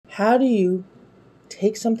How do you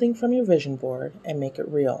take something from your vision board and make it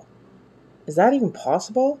real? Is that even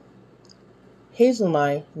possible? Hazel and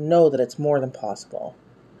I know that it's more than possible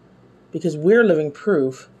because we're living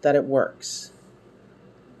proof that it works.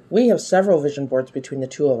 We have several vision boards between the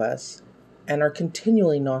two of us and are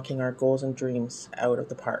continually knocking our goals and dreams out of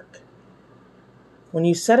the park. When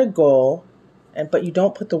you set a goal, but you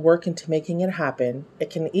don't put the work into making it happen, it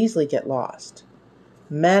can easily get lost.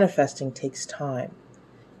 Manifesting takes time.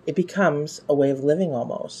 It becomes a way of living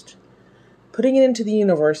almost. Putting it into the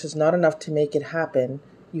universe is not enough to make it happen.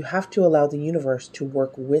 You have to allow the universe to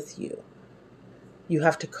work with you. You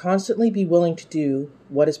have to constantly be willing to do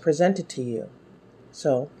what is presented to you.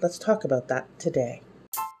 So let's talk about that today.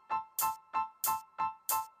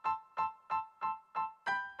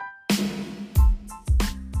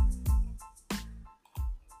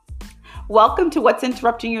 Welcome to What's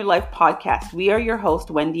Interrupting Your Life podcast. We are your hosts,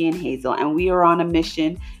 Wendy and Hazel, and we are on a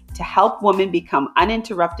mission to help women become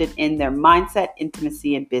uninterrupted in their mindset,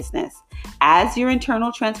 intimacy, and business. As your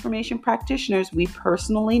internal transformation practitioners, we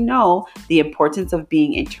personally know the importance of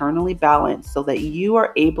being internally balanced so that you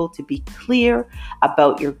are able to be clear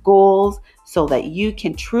about your goals so that you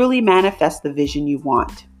can truly manifest the vision you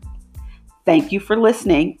want. Thank you for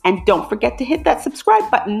listening, and don't forget to hit that subscribe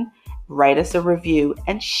button. Write us a review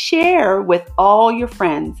and share with all your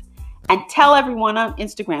friends, and tell everyone on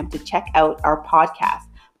Instagram to check out our podcast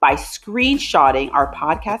by screenshotting our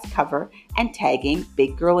podcast cover and tagging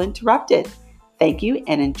Big Girl Interrupted. Thank you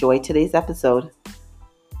and enjoy today's episode.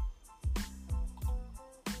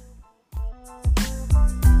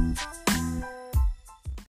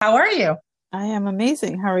 How are you? I am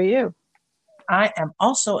amazing. How are you? I am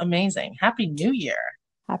also amazing. Happy New Year.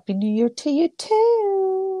 Happy New Year to you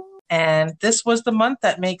too. And this was the month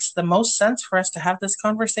that makes the most sense for us to have this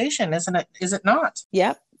conversation, isn't it? Is it not?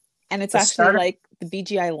 Yep. And it's actually like the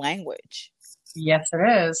BGI language. Yes,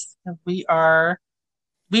 it is. We are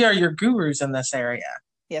your gurus in this area.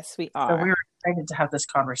 Yes, we are. So we're excited to have this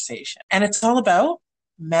conversation. And it's all about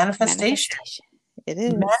manifestation. It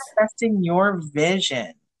is. Manifesting your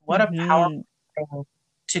vision. What a powerful thing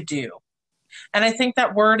to do. And I think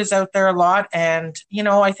that word is out there a lot. And,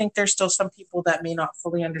 I think there's still some people that may not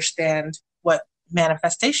fully understand what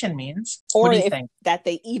manifestation means. Or what do you think? That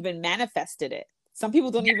they even manifested it. Some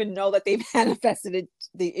people don't even know that they manifested it.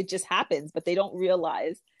 It just happens, but they don't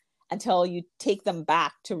realize until you take them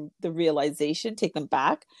back to the realization, take them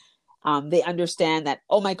back. They understand that,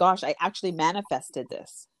 oh my gosh, I actually manifested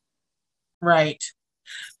this. Right.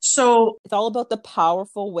 So it's all about the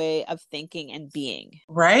powerful way of thinking and being.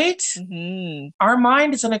 Right? Mm-hmm. Our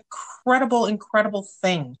mind is an incredible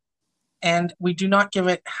thing. And we do not give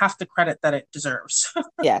it half the credit that it deserves.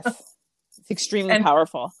 Yes. It's extremely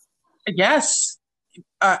powerful. Yes.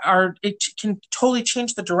 It can totally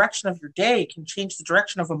change the direction of your day. It can change the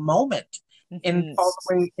direction of a moment in all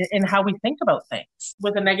the way in how we think about things.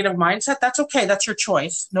 With a negative mindset, that's okay. That's your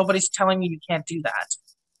choice. Nobody's telling you can't do that.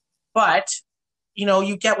 But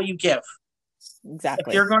you get what you give.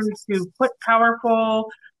 Exactly. If you're going to put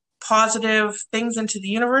powerful, positive things into the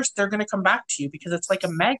universe, they're going to come back to you because it's like a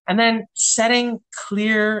magnet. And then setting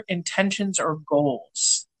clear intentions or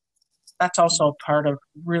goals. That's also a part of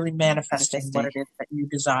really manifesting what it is that you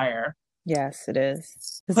desire. Yes, it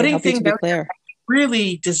is. Putting things out there that you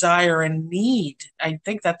really desire and need. I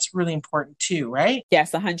think that's really important too, right?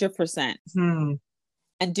 Yes, 100%.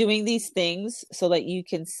 And doing these things so that you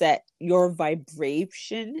can set your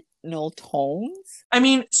vibrational tones. I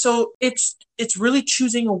mean, so it's really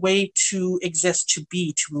choosing a way to exist, to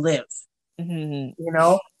be, to live.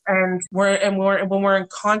 And when we're in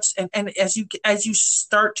constant, and as you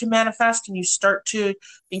start to manifest and you start to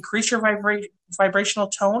increase your vibrational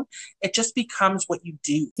tone, it just becomes what you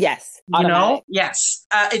do. Yes. Yes.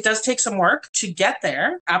 It does take some work to get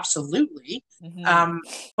there. Absolutely.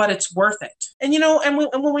 But it's worth it. And,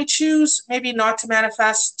 when we choose maybe not to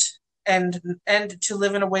manifest and to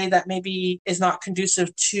live in a way that maybe is not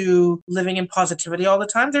conducive to living in positivity all the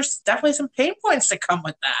time, there's definitely some pain points that come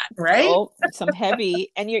with that, right? Oh, some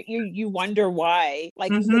heavy, and you wonder why.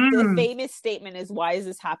 Like the famous statement is, "Why is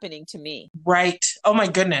this happening to me?" Right. Oh my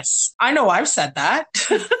goodness. I know I've said that.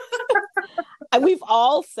 We've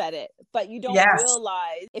all said it, but you don't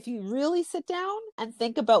realize if you really sit down and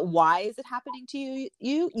think about why is it happening to you,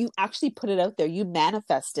 you actually put it out there. You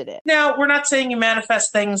manifested it. Now, we're not saying you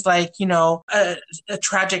manifest things like, a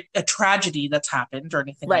tragedy that's happened or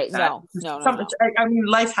anything like that. No. I mean,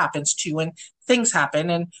 life happens too, and things happen,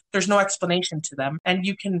 and there's no explanation to them. And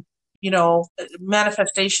you can,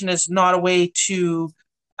 manifestation is not a way to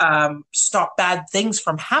stop bad things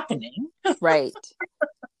from happening. Right.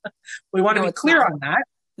 We want to be clear on that.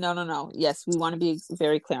 No. Yes, we want to be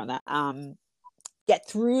very clear on that. Get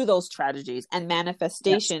through those tragedies, and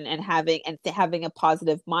manifestation, Yes. and having a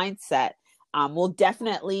positive mindset will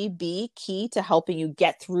definitely be key to helping you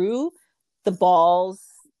get through the balls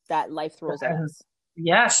that life throws at us.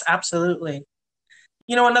 Yes, absolutely.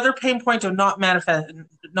 You know, another pain point of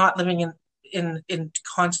not living in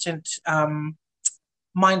constant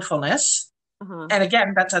mindfulness, Uh-huh. and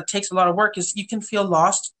again, that takes a lot of work, is you can feel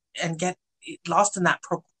lost and get lost in that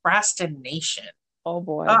procrastination. Oh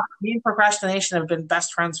boy. Ah, me and procrastination have been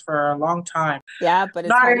best friends for a long time. Yeah, but it's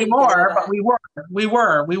Not how do you get out anymore, of but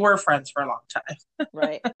it? we were friends for a long time.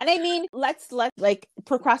 Right. And I mean, let's like,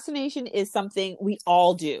 procrastination is something we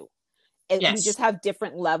all do. We Yes. just have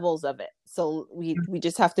different levels of it. So we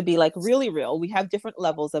just have to be like really real. We have different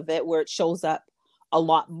levels of it where it shows up a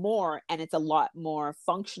lot more, and it's a lot more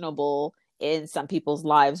functionable in some people's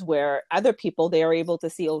lives, where other people, they are able to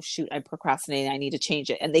see, oh shoot, I'm procrastinating, I need to change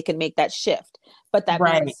it, and they can make that shift. But that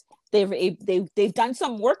Right. means they've done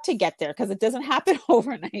some work to get there, because it doesn't happen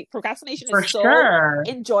overnight. Procrastination For is so sure.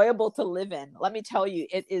 enjoyable to live in. Let me tell you,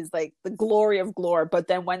 it is like the glory of glory. But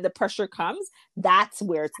then when the pressure comes, that's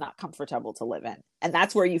where it's not comfortable to live in, and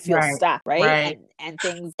that's where you feel Right. stuck, right? Right. And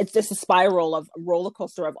things, it's just a spiral of a roller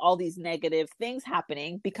coaster of all these negative things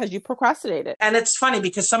happening because you procrastinated. And it's funny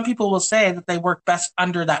because some people will say that they work best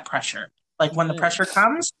under that pressure. Like when the pressure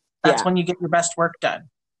comes, that's Yeah. when you get your best work done.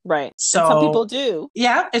 Right. So And some people do.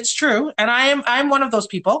 Yeah, it's true. And I'm one of those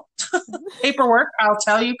people. Paperwork, I'll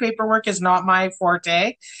tell you, paperwork is not my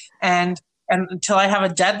forte. And until I have a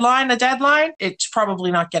deadline, it's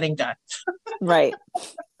probably not getting done. Right.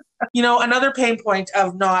 You know, another pain point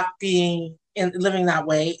of not being living that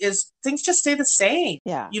way is things just stay the same.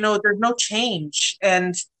 Yeah. You know, there's no change,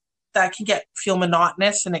 and that can feel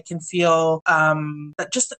monotonous, and it can feel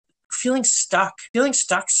just feeling stuck. Feeling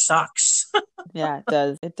stuck sucks. Yeah, it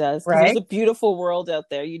does. It does. Because Right? there's a beautiful world out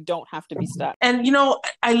there. You don't have to be stuck. And you know,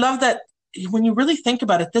 I love that when you really think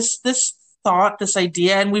about it, this thought, this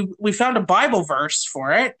idea, and we found a Bible verse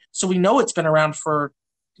for it, so we know it's been around for,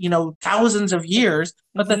 you know, thousands of years.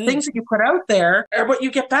 But the things that you put out there are what you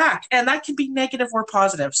get back, and that can be negative or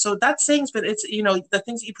positive. So that saying's been, it's, you know, the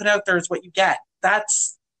things that you put out there is what you get. That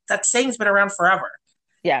saying's been around forever.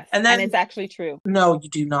 Yes. And then it's actually true. No, you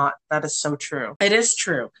do not. That is so true. It is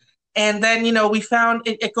true. And then, you know, we found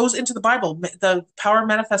it goes into the Bible, the power of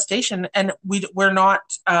manifestation. And we're not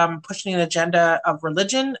pushing an agenda of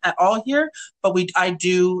religion at all here, but I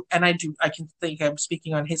can think I'm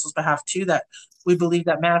speaking on Hazel's behalf too, that we believe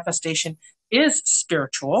that manifestation is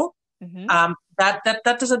spiritual. That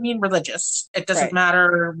doesn't mean religious. It doesn't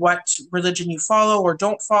matter what religion you follow or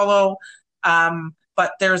don't follow.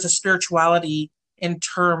 But there's a spirituality in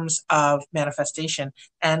terms of manifestation.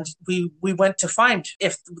 And we went to find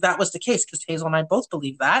if that was the case, because Hazel and I both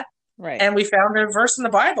believe that. Right. And we found a verse in the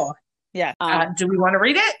Bible. Yeah. Do we want to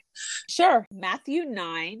read it? Sure. Matthew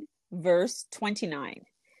 9, verse 29.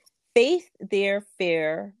 Faith,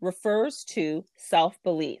 therefore, refers to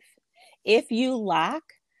self-belief. If you lack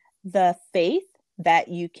the faith that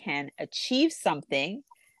you can achieve something,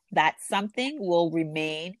 that something will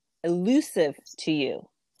remain elusive to you.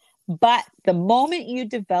 But the moment you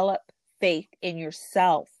develop faith in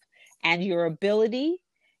yourself and your abilities,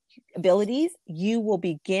 you will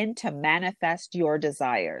begin to manifest your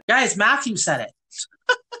desires. Guys, Matthew said it.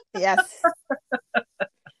 Yes.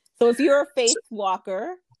 So if you're a faith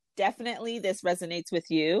walker, definitely this resonates with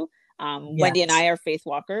you. Yes. Wendy and I are faith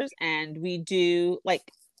walkers, and we do, like,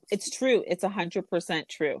 it's true. It's 100%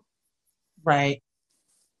 true. Right.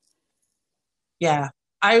 Yeah.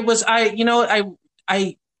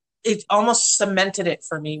 It almost cemented it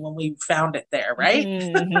for me when we found it there, right?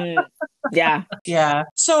 Mm-hmm. Yeah. Yeah.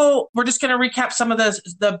 So we're just going to recap some of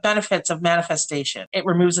the benefits of manifestation. It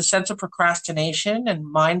removes a sense of procrastination and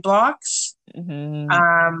mind blocks,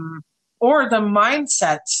 or the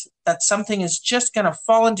mindset that something is just going to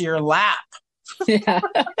fall into your lap. Yeah.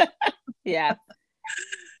 Yeah.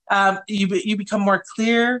 You become more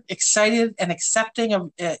clear, excited, and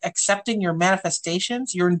accepting your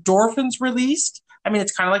manifestations. Your endorphins released. I mean,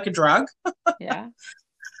 it's kind of like a drug. Yeah.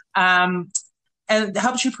 And it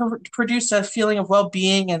helps you produce a feeling of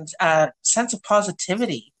well-being and a sense of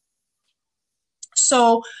positivity.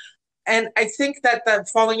 So, and I think that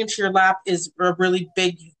falling into your lap is a really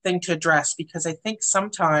big thing to address, because I think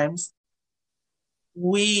sometimes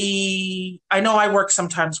I know I work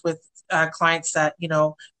sometimes with clients that, you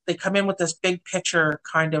know, they come in with this big picture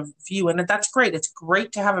kind of view, and that's great. It's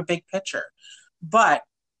great to have a big picture, but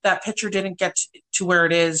that picture didn't get to where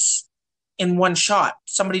it is in one shot.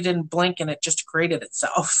 Somebody didn't blink and it just created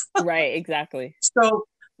itself. Right, exactly. So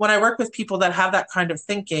when I work with people that have that kind of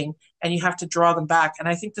thinking and you have to draw them back, and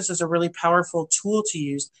I think this is a really powerful tool to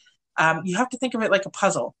use, you have to think of it like a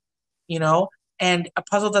puzzle, you know, and a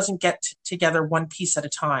puzzle doesn't get together one piece at a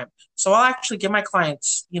time. So I'll actually give my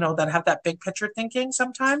clients, you know, that have that big picture thinking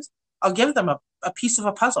sometimes, I'll give them a piece of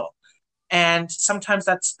a puzzle. And sometimes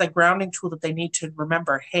that's the grounding tool that they need to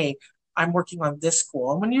remember, hey, I'm working on this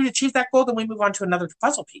goal. And when you achieve that goal, then we move on to another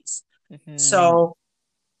puzzle piece. Mm-hmm. So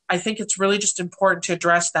I think it's really just important to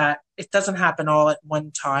address that it doesn't happen all at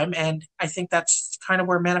one time. And I think that's kind of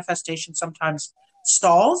where manifestation sometimes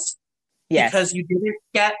stalls. Yes. Because you didn't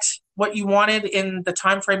get what you wanted in the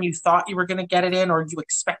time frame you thought you were going to get it in, or you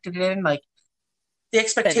expected it in. Like, the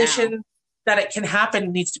expectation that it can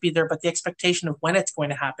happen needs to be there, but the expectation of when it's going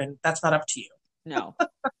to happen, that's not up to you. No.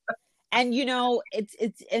 And you know,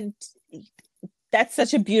 and that's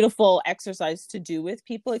such a beautiful exercise to do with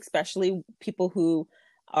people, especially people who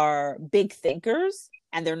are big thinkers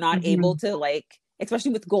and they're not able to, like,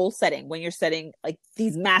 especially with goal setting, when you're setting like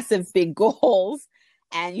these massive big goals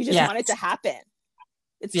and you just want it to happen.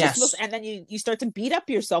 It's just, and then you start to beat up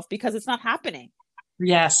yourself because it's not happening.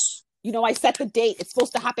 Yes. You know, I set the date. It's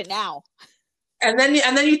supposed to happen now. And then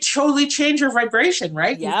you totally change your vibration,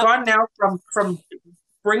 right? Yep. You've gone now from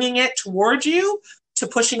bringing it towards you to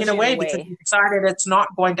pushing it away because you decided it's not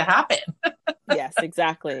going to happen. Yes,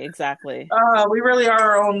 exactly. We really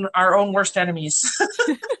are our own worst enemies.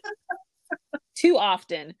 Too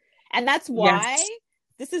often. And that's why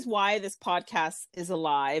this is why this podcast is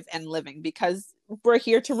alive and living, because we're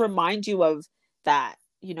here to remind you of that,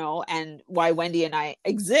 you know, and why Wendy and I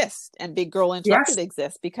exist and Big Girl Interrupted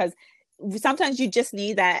exists, because sometimes you just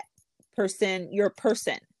need that person, your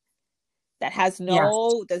person that has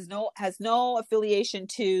no affiliation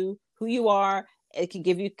to who you are. It can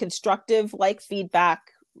give you constructive, like,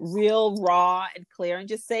 feedback, real, raw and clear, and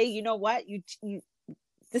just say, you know what, you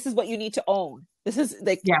this is what you need to own. This is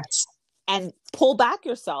like, and pull back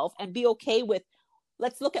yourself and be okay with,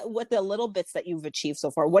 let's look at what the little bits that you've achieved so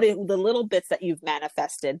far. What are the little bits that you've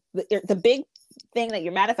manifested? The big thing that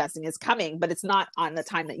you're manifesting is coming, but it's not on the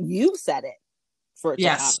time that you set it for it to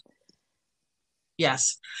come.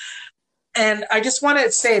 Yes. And I just want to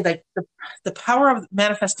say that the power of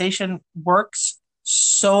manifestation works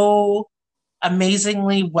so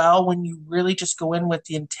amazingly well when you really just go in with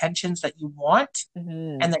the intentions that you want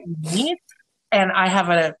and that you need. And I have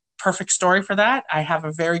a perfect story for that. I have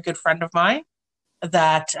a very good friend of mine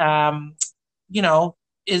that, you know,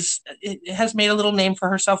 has made a little name for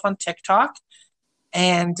herself on TikTok.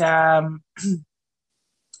 And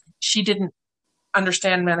she didn't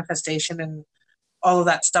understand manifestation and all of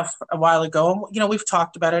that stuff a while ago. You know, we've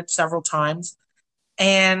talked about it several times.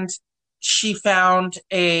 And she found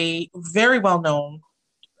a very well-known,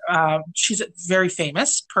 she's a very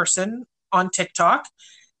famous person on TikTok.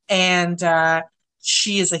 And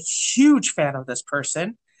she is a huge fan of this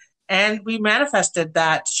person. And we manifested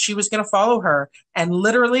that she was going to follow her. And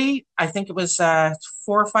literally, I think it was 4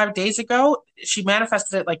 or 5 days ago, she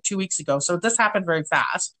manifested it like 2 weeks ago. So this happened very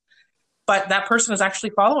fast. But that person is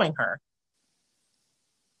actually following her.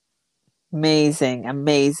 Amazing. Yeah.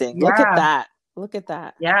 Look at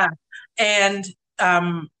that. Yeah. And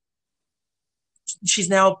she's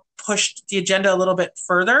now pushed the agenda a little bit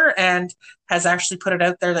further and has actually put it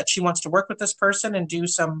out there that she wants to work with this person and do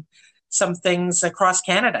some things across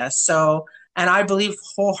Canada. So, and I believe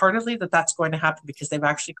wholeheartedly that that's going to happen because they've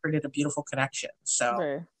actually created a beautiful connection.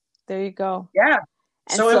 So there you go. Yeah.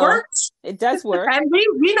 So it works. It does work. And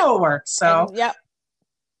we know it works. So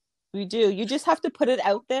we do. You just have to put it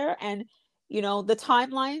out there. And, you know, the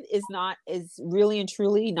timeline is really and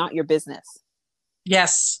truly not your business.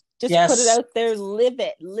 Yes. Just put it out there, live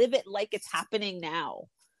it like it's happening now.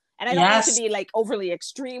 And I don't want to be like overly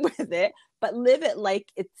extreme with it, but live it like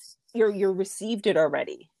it's you're received it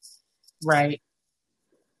already. Right.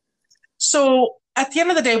 So at the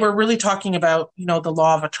end of the day, we're really talking about, you know, the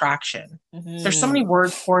law of attraction. There's so many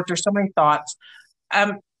words for it. There's so many thoughts.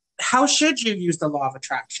 How should you use the law of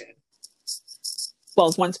attraction? Well,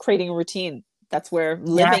 it's once creating a routine. That's where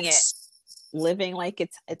living like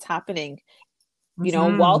it's happening. You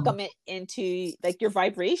know, welcome it into, like, your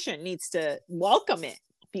vibration needs to welcome it,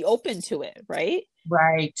 be open to it, right?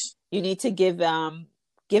 Right. You need to give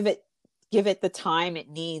it the time it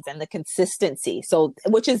needs and the consistency. So,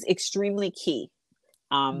 which is extremely key.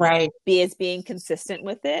 Right. Being consistent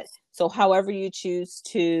with it. So however you choose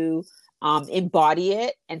to embody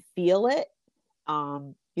it and feel it,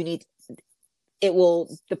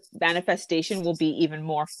 the manifestation will be even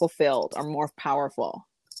more fulfilled or more powerful.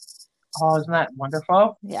 Oh, isn't that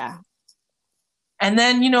wonderful? Yeah. And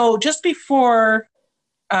then, you know, just before,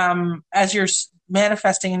 as you're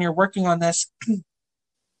manifesting and you're working on this, you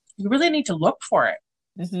really need to look for it,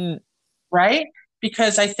 Mm-hmm. right?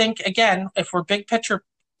 Because I think, again, if we're big picture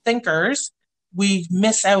thinkers, we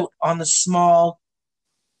miss out on the small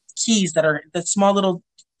keys that are the small little,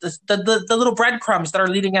 the little breadcrumbs that are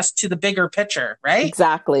leading us to the bigger picture, right?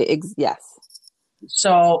 Exactly. Yes.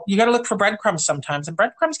 So you got to look for breadcrumbs sometimes, and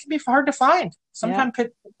breadcrumbs can be hard to find. Yeah.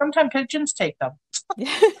 Sometimes pigeons take them.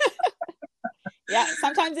 Yeah.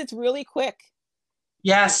 Sometimes it's really quick.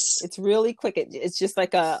 Yes. It's really quick. It's just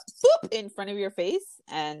like a boop in front of your face,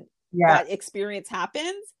 and Yeah. that experience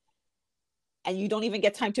happens, and you don't even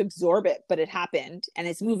get time to absorb it, but it happened, and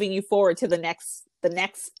it's moving you forward to the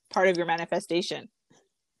next part of your manifestation.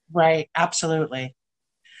 Right. Absolutely.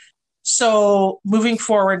 So moving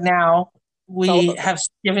forward now, we have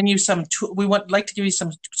given you we would like to give you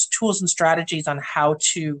some tools and strategies on how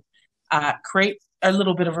to create a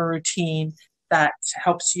little bit of a routine that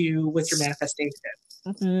helps you with your manifestation.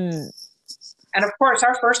 Mm-hmm. And of course,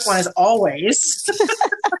 our first one is always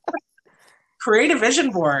create a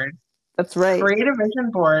vision board. That's right. Create a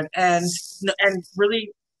vision board and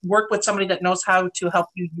really work with somebody that knows how to help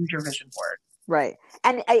you use your vision board. Right.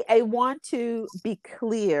 And I want to be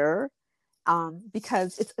clear,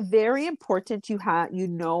 because it's very important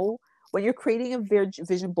when you're creating a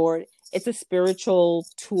vision board, it's a spiritual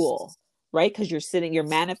tool, right? Because you're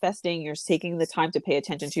manifesting, you're taking the time to pay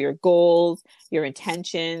attention to your goals, your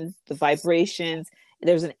intentions, the vibrations.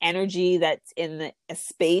 There's an energy that's in a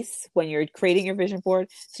space when you're creating your vision board.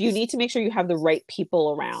 So you need to make sure you have the right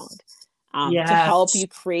people around to help you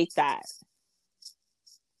create that.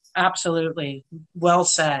 Absolutely. Well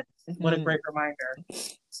said. Mm-hmm. What a great reminder.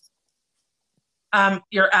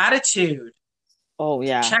 Your attitude. Oh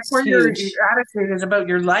yeah. Check where your attitude is about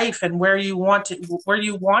your life and where you want to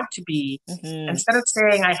be. Mm-hmm. Instead of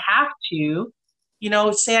saying I have to,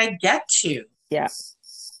 say I get to. Yeah.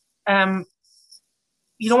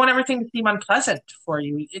 You don't want everything to seem unpleasant for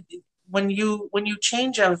you. When you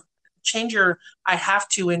change your I have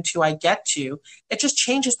to into I get to, it just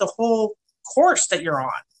changes the whole course that you're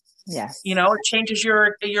on. Yes. It changes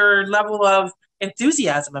your level of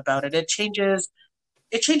enthusiasm about it. It changes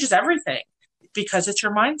everything because it's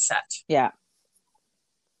your mindset. Yeah.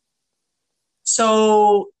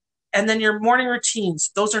 So, and then your morning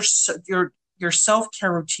routines, those are your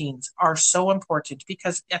self-care routines are so important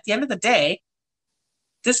because at the end of the day,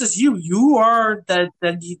 this is you. You are the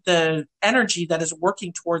energy that is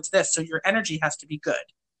working towards this. So your energy has to be good.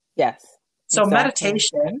 Yes. So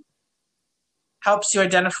meditation helps you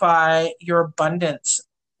identify your abundance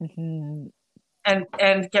mm-hmm.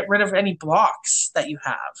 and get rid of any blocks that you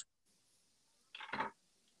have.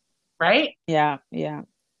 Right? Yeah. Yeah.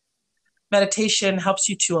 Meditation helps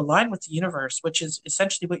you to align with the universe, which is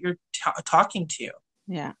essentially what you're talking to.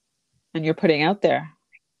 Yeah. And you're putting out there.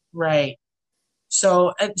 Right.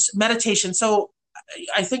 So meditation. So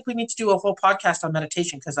I think we need to do a whole podcast on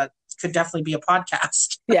meditation because that could definitely be a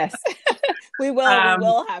podcast. Yes, we will. We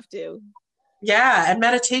will have to. Yeah. And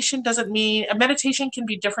meditation meditation can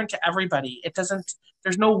be different to everybody.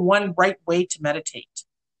 There's no one right way to meditate.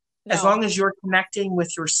 No. As long as you're connecting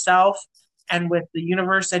with yourself and with the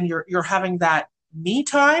universe and you're having that me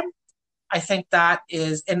time, I think that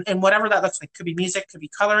is, and whatever that looks like, could be music, could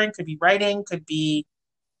be coloring, could be writing, could be,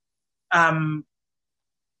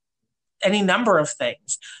 any number of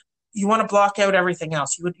things. You want to block out everything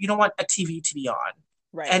else. You don't want a TV to be on.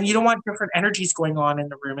 Right. And you don't want different energies going on in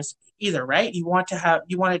the room either, right? You want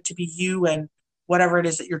it to be you and whatever it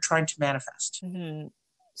is that you're trying to manifest. Mm-hmm.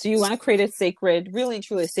 So you want to create a really and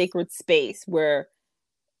truly sacred space where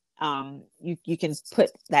you can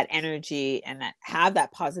put that energy and have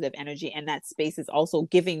that positive energy, and that space is also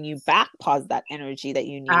giving you back that energy that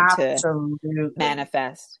you need to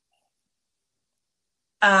manifest.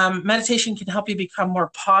 Meditation can help you become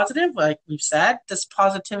more positive. Like we've said, this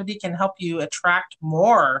positivity can help you attract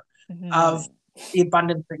more mm-hmm. of the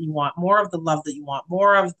abundance that you want, more of the love that you want,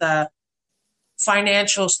 more of the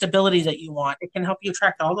financial stability that you want. It can help you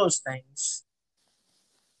attract all those things.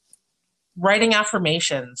 Writing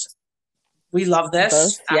affirmations. We love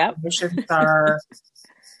this. Yep. Affirmations are,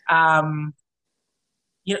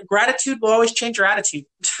 gratitude will always change your attitude.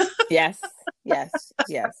 Yes. Yes.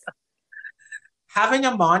 Yes. Having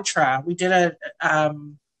a mantra. We've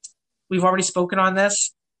already spoken on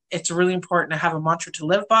this. It's really important to have a mantra to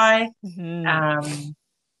live by. Mm-hmm.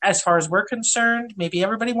 As far as we're concerned, maybe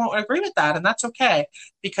everybody won't agree with that, and that's okay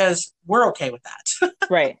because we're okay with that.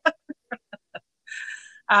 Right.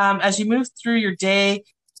 As you move through your day,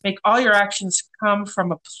 make all your actions come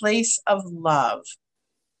from a place of love.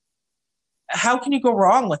 How can you go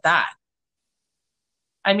wrong with that?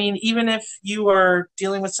 I mean, even if you are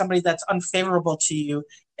dealing with somebody that's unfavorable to you,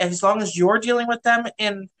 as long as you're dealing with them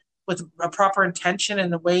with a proper intention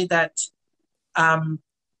in a way that that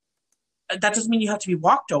doesn't mean you have to be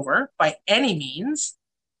walked over by any means,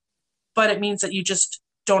 but it means that you just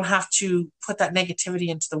don't have to put that negativity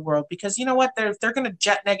into the world, because you know what? If they're going to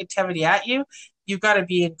jet negativity at you, you've got to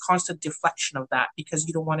be in constant deflection of that, because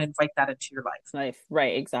you don't want to invite that into your life.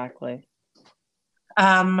 Right, exactly.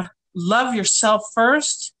 Love yourself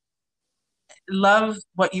first. Love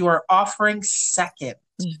what you are offering second.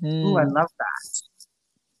 Ooh, I love that.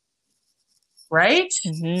 Right?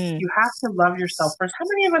 You have to love yourself first. How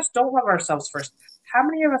many of us don't love ourselves first? How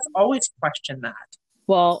many of us always question that?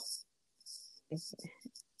 Well,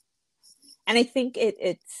 and I think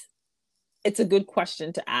it's a good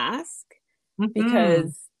question to ask,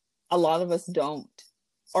 because a lot of us don't,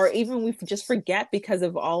 or even we just forget because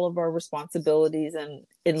of all of our responsibilities and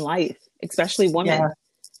in life, especially women.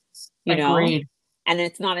 You Agreed. know, and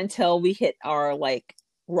it's not until we hit our like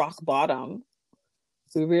rock bottom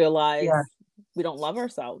we realize we don't love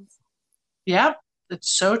ourselves. Yep,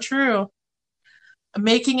 it's so true.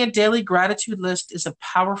 Making a daily gratitude list is a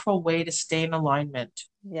powerful way to stay in alignment.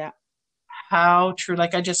 Yeah. How true.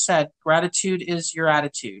 Like I just said, gratitude is your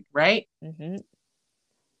attitude, right? And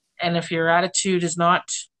if your attitude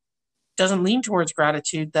doesn't lean towards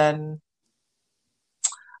gratitude, then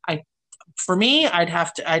for me,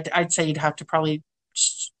 I'd say you'd have to probably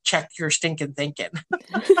check your stinking thinking.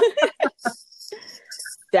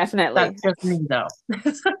 Definitely. That's just me, though.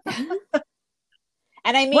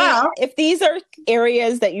 And I mean, if these are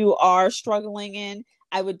areas that you are struggling in,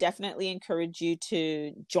 I would definitely encourage you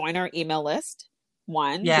to join our email list.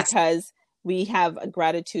 Because we have a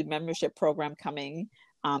gratitude membership program coming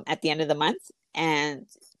at the end of the month, and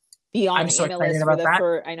be on the email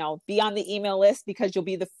list be on the email list, because you'll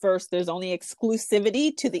be the first. There's only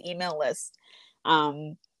exclusivity to the email list.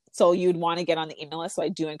 So you'd want to get on the email list. So I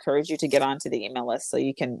do encourage you to get onto the email list so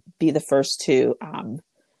you can be the first to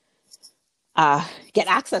get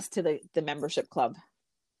access to the membership club.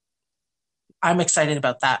 I'm excited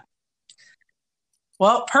about that.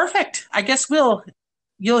 Well, perfect. I guess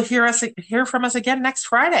you'll hear from us again next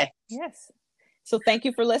Friday. Yes. So thank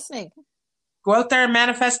you for listening. Go out there and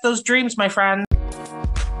manifest those dreams, my friend.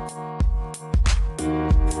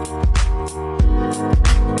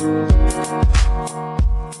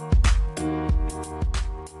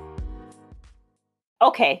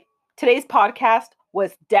 Okay, today's podcast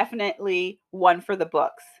was definitely one for the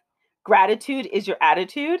books. Gratitude is your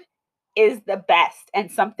attitude is the best,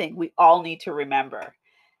 and something we all need to remember.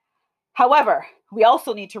 However, we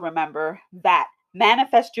also need to remember that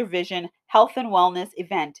Manifest Your Vision Health and Wellness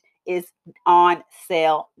event is on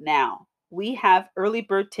sale now. We have early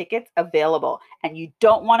bird tickets available, and you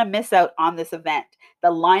don't want to miss out on this event. The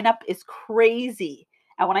lineup is crazy.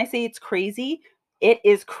 And when I say it's crazy, it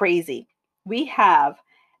is crazy. We have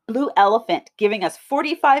Blue Elephant giving us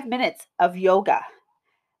 45 minutes of yoga.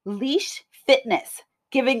 Leash Fitness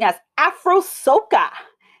giving us Afro Soca.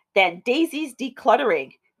 Then Daisy's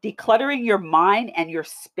Decluttering your mind and your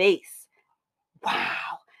space.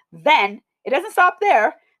 Wow. Then it doesn't stop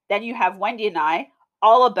there. Then you have Wendy and I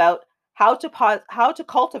all about how to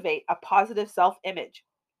cultivate a positive self-image.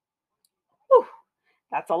 Whew,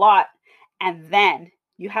 that's a lot. And then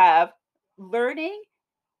you have learning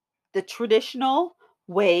the traditional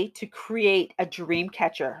way to create a dream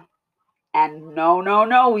catcher. And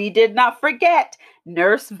no, we did not forget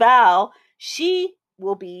Nurse Val. She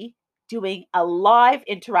will be doing a live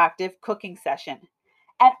interactive cooking session.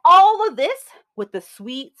 And all of this with the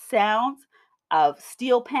sweet sounds of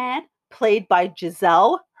Steel Pan, played by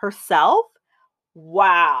Giselle herself.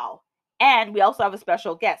 Wow. And we also have a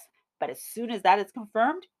special guest. But as soon as that is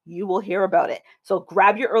confirmed, you will hear about it. So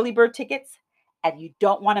grab your early bird tickets, and you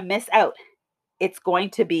don't want to miss out. It's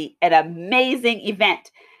going to be an amazing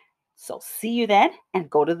event. So see you then, and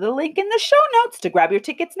go to the link in the show notes to grab your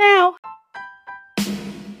tickets now.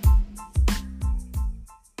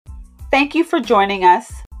 Thank you for joining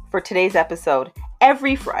us for today's episode.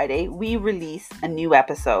 Every Friday, we release a new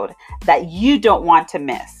episode that you don't want to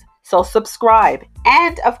miss. So subscribe.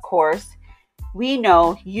 And of course, we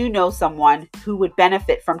know you know someone who would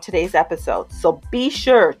benefit from today's episode. So be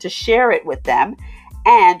sure to share it with them.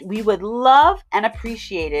 And we would love and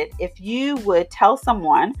appreciate it if you would tell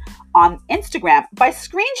someone on Instagram by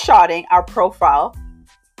screenshotting our profile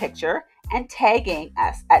picture and tagging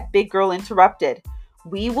us at Big Girl Interrupted.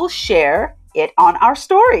 We will share it on our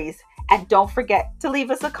stories. And don't forget to leave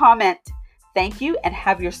us a comment. Thank you, and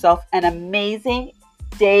have yourself an amazing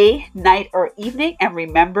day, night, or evening. And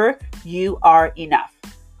remember, you are enough.